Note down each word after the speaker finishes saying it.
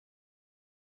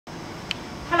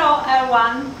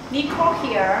everyone, Nicole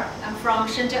here. I'm from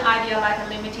Shenzhen Idea Light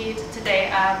Limited. Today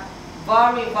I'm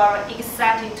very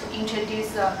excited to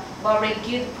introduce very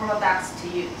good products to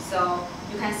you. So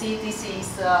you can see this is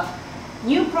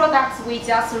new products we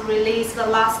just released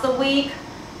last week,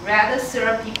 red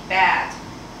therapy bed.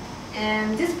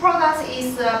 And this product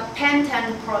is a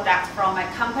patent product from my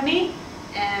company.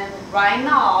 And right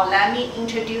now, let me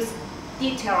introduce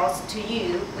details to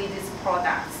you with these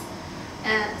products.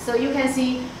 And so you can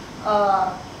see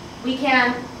we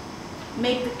can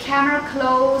make the camera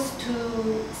close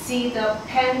to see the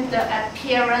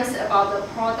appearance about the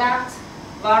product.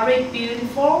 Very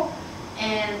beautiful.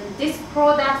 And this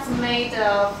product is made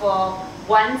of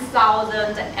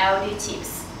 1000 LED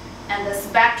chips. And the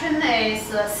spectrum is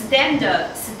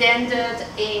standard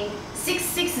in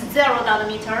 660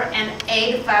 nanometer and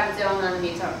 850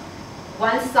 nanometer.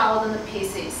 1000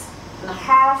 pieces. And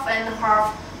half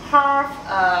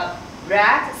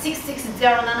red 660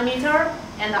 nanometer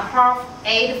and half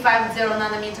 850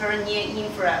 nanometer near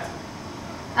infrared.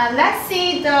 And let's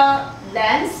see the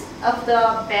length of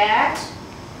the bed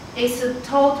is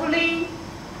totally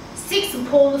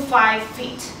 6.5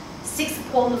 feet.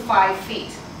 6.5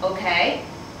 feet, okay?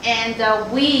 And the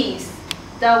width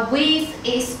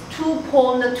is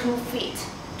 2.2 feet.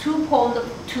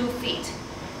 2.2 feet.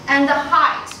 And the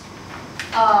height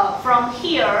from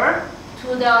here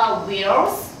to the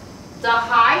wheels, the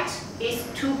height is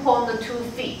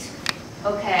 2.2 feet.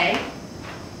 Okay.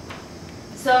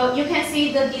 So you can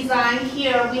see the design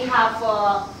here. We have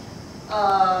a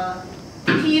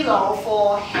pillow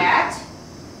for head,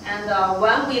 and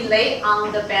when we lay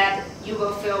on the bed, you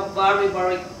will feel very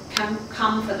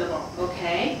comfortable.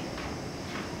 Okay.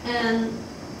 And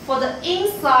for the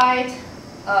inside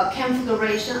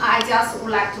configuration, I just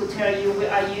would like to tell you we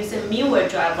are using Meanwell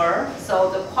driver, so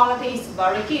the quality is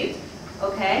very good.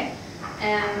 Okay,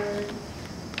 and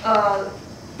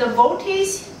the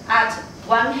voltage at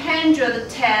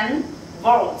 110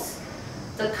 volts.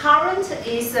 The current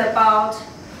is about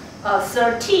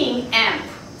 13 amp.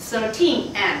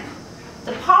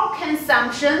 The power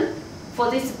consumption for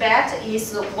this bed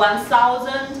is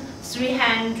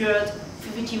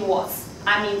 1350 watts.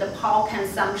 I mean the power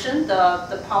consumption,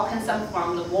 the power consumption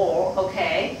from the wall,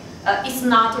 okay, it's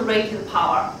not rated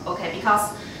power, okay,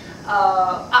 because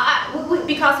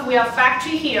because we are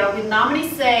factory here, we normally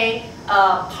say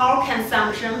power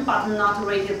consumption but not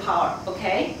rated power,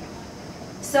 okay.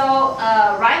 So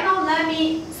right now let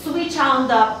me switch on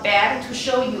the bed to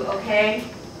show you, okay.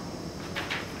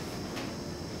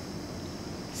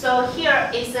 So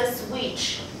here is a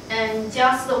switch, and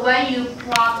just when you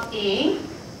plug in,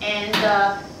 and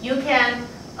you can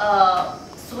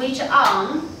switch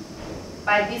on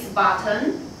by this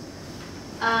button.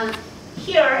 And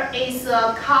here is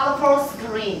a colorful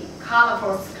screen.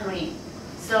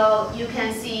 So you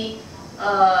can see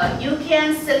you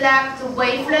can select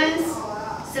wavelengths,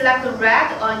 select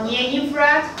red or near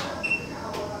infrared.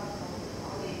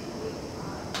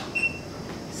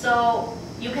 So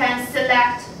you can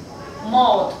select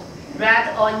mode,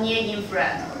 red or near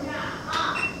infrared.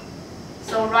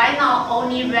 So right now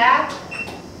only red,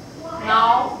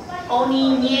 now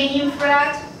only near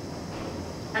infrared,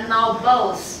 and now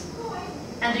both.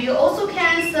 And you also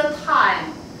can set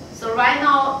time. So right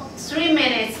now 3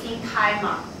 minutes in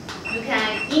timer. You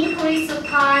can increase the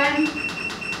time.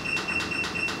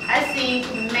 I think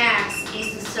max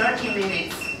is 30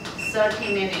 minutes.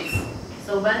 30 minutes.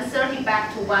 So 130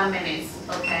 back to 1 minute.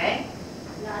 Okay.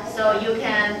 So you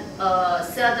can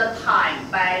set the time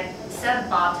by set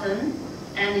button.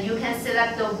 And you can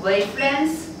select the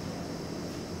wavelengths.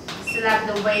 Select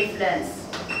the wavelengths.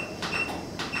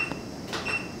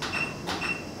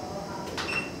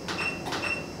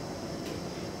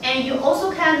 And you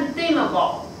also can dimming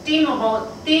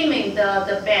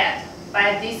the bed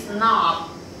by this knob.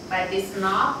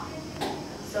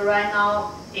 So right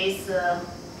now it's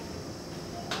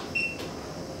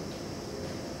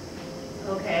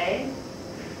okay.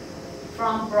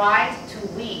 From bright to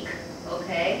weak.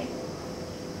 Okay.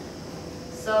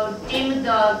 So dim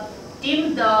the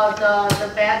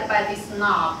bed by this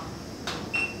knob.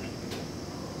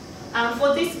 And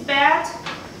for this bed,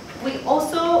 we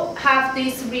also have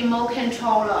this remote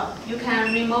controller. You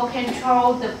can remote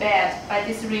control the bed by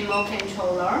this remote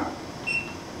controller.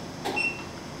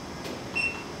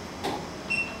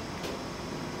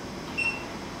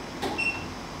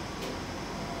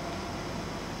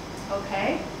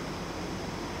 Okay.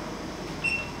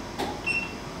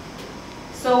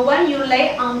 So when you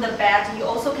lay on the bed, you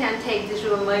also can take this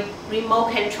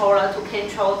remote controller to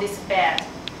control this bed.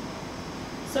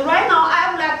 So right now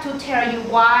I would like to tell you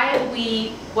why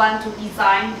we want to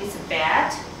design this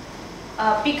bed.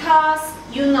 Because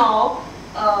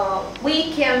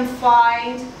we can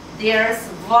find there's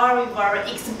very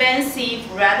expensive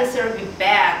radiotherapy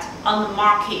bed on the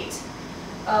market.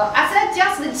 As I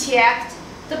just checked,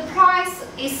 the price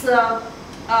is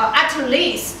at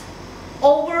least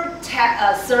over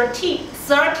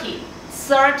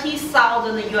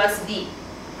 30,000 USD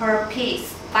per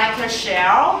piece. Like a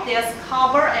shell, there's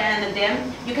cover, and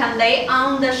then you can lay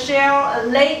on the shell,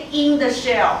 lay in the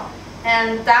shell,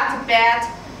 and that bed,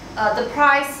 the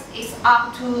price is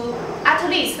up to at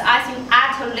least 30,000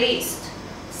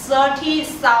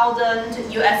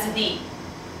 USD.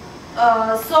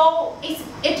 So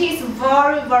it is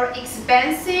very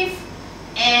expensive,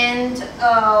 and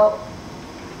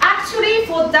actually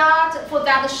for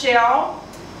that shell,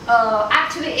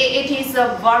 actually it is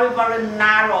a very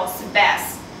narrow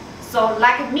space. So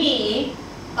like me,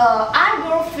 I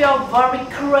will feel very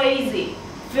crazy,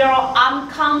 feel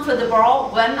uncomfortable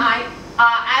when I'm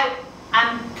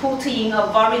put in a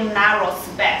very narrow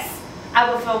space. I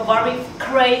will feel very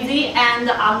crazy and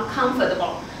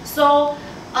uncomfortable. So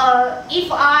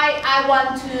if I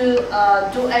want to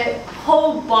do a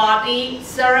whole body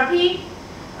therapy,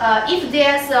 if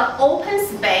there's an open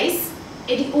space,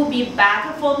 it will be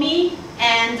better for me,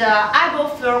 and I will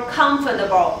feel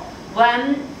comfortable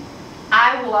when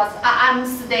I'm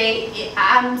stayed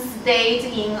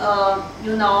in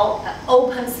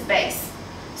open space.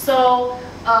 So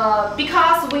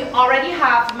because we already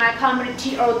have my company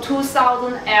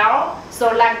TR2000L, so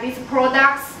like these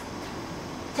products,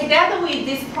 together with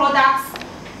these products,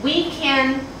 we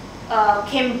can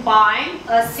combine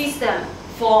a system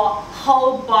for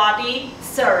whole body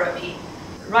therapy.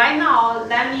 Right now,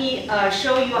 let me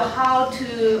show you how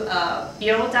to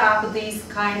build up this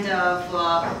kind of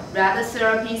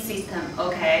radiotherapy system.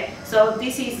 Okay, so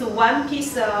this is one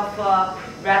piece of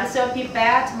radiotherapy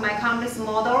bed. My company's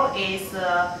model is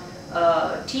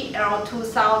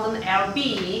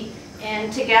TL2000LB,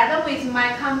 and together with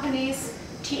my company's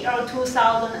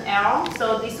TL2000L,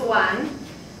 so this one,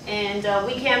 and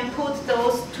we can put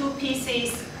those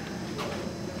two-piece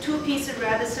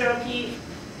radiotherapy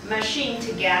machine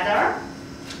together.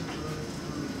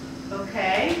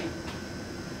 Okay,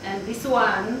 and this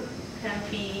one can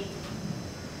be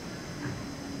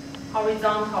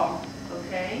horizontal.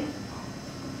 Okay,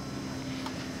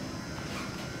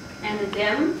 and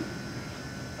then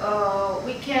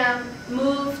we can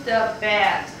move the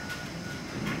bed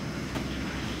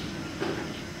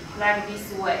like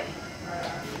this way,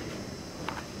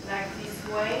 and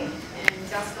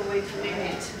just wait a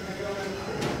minute.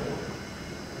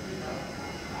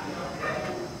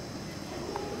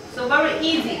 So very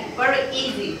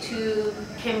easy to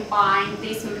combine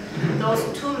those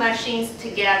two machines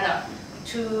together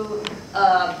to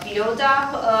build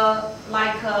up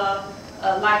like a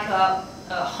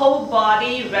whole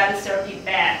body radiotherapy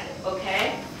bed.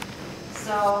 Okay,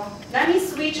 so let me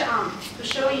switch on to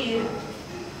show you.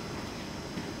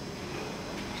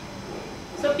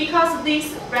 So because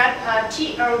this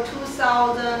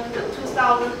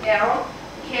TL2000L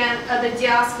can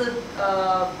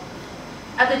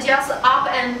adjust up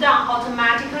and down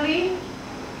automatically.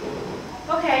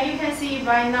 Okay, you can see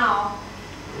right now.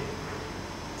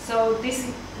 So this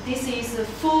is a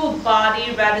full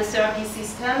body radiotherapy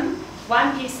system.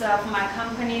 One piece of my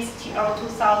company's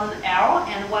TL2000L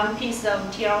and one piece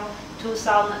of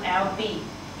TL2000LB.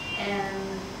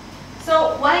 And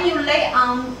so when you lay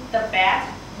on the bed,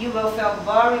 you will feel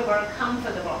very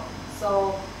comfortable.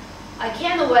 So I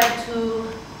can't wait to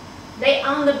lay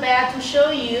on the bed to show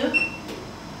you.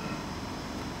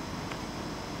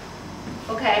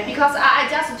 Okay, because I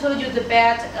just told you the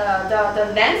bed, the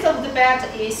length of the bed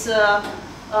is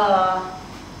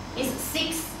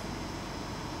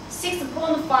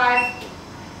 6.5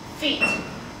 feet.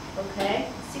 Okay,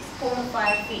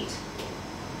 6.5 feet.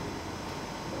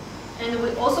 And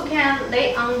we also can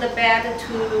lay on the bed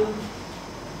to,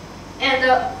 and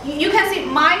you can see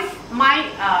my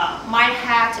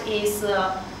height is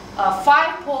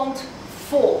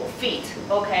 5.4 feet.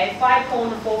 Okay,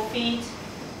 5.4 feet.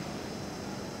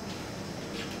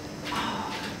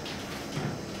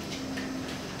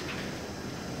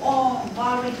 Oh,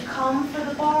 very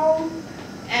comfortable.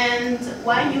 And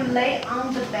when you lay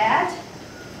on the bed,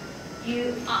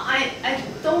 I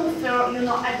don't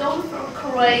feel, I don't feel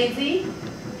crazy,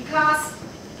 because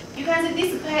you can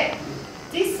see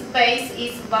this space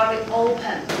is very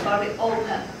open.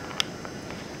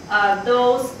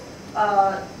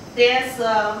 There's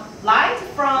light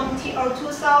from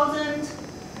TR2000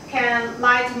 can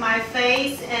light my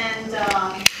face and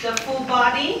the full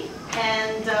body,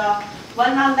 And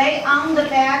when I lay on the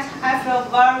bed, I feel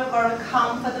very, very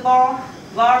comfortable,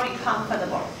 very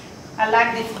comfortable. I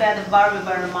like this bed very,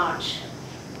 very much.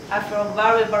 I feel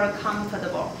very, very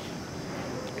comfortable.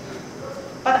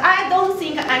 But I don't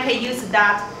think I can use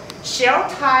that shell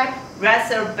type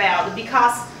racer bed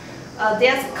because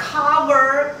there's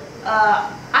cover. I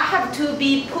have to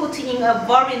be put in a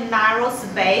very narrow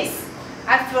space.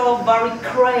 I feel very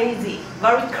crazy,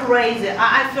 very crazy.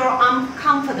 I feel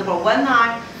uncomfortable when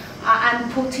I'm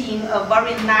put in a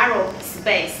very narrow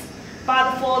space.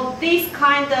 But for this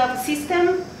kind of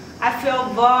system, I feel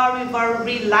very,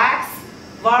 very relaxed,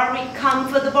 very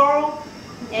comfortable,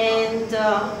 and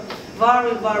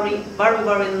very, very, very,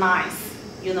 very nice.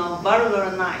 You know, very,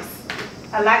 very nice.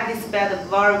 I like this bed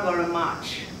very, very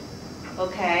much.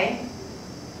 Okay,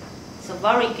 so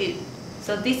very good.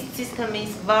 So this system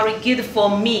is very good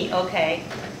for me. Okay,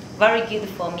 very good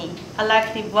for me. I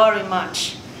like it very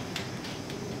much.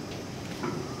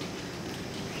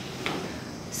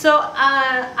 So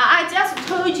I just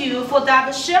told you for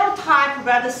that shell type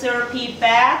radiotherapy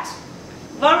bed,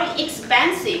 very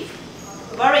expensive,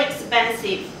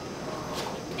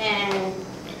 and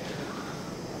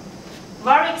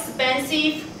very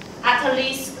expensive, at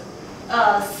least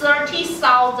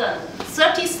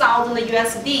 30,000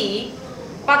 USD.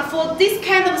 But for this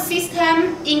kind of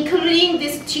system, including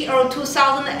this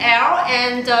TL2000L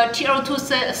and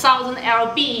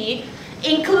TL2000LB,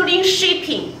 including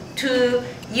shipping to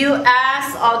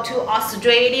US or to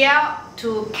Australia,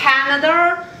 to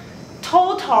Canada,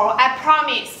 total, I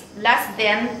promise, less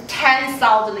than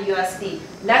 10,000 USD.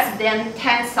 Less than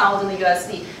 10,000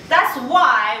 USD. That's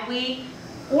why we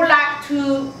would like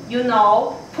to, you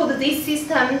know, put this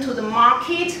system to the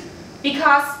market,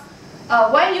 because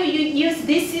when you use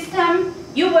this system,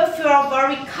 you will feel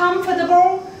very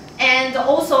comfortable, and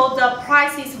also the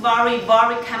price is very,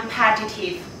 very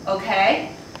competitive.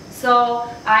 Okay, so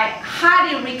I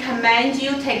highly recommend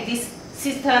you take this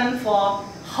system for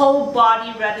whole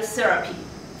body radiotherapy,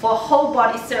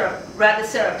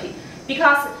 radiotherapy.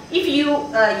 Because if you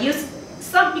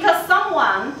because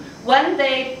someone, when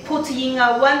they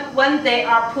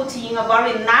are put in a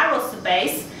very narrow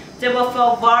space, they will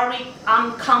feel very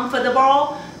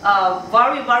uncomfortable,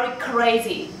 very, very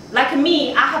crazy. Like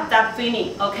me, I have that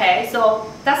feeling. Okay, so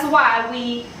that's why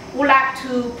we would like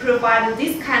to provide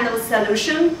this kind of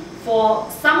solution for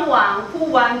someone who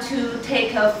want to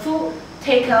take a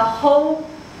whole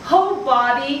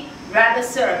body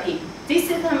radiotherapy. This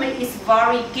system is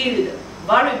very good,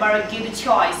 very, very good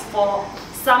choice for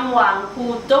someone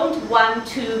who don't want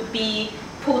to be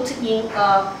put in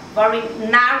a very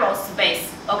narrow space.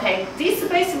 Okay, this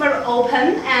space is very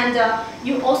open, and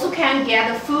you also can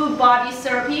get a full body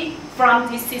therapy from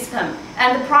this system.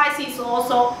 And the price is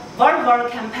also very, very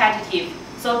competitive.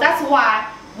 So that's why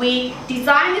we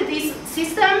designed this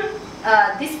system,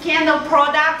 this kind of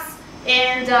products,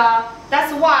 and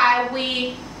that's why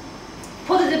we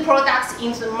put the products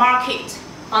into the market,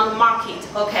 on the market.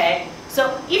 Okay,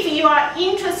 so if you are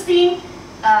interested in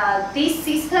this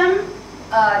system,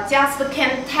 just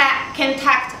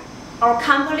contact our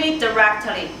company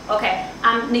directly. Okay,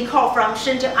 I'm Nicole from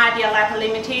Shenzhen Idea Light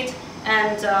Limited,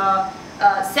 and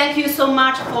thank you so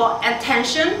much for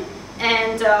attention.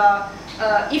 And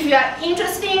if you are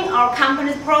interested in our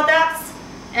company's products,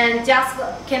 and just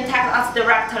contact us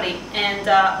directly. And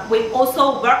we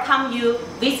also welcome you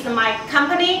visit my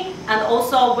company, and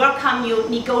also welcome you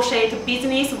negotiate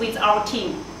business with our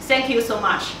team. Thank you so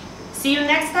much. See you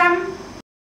next time.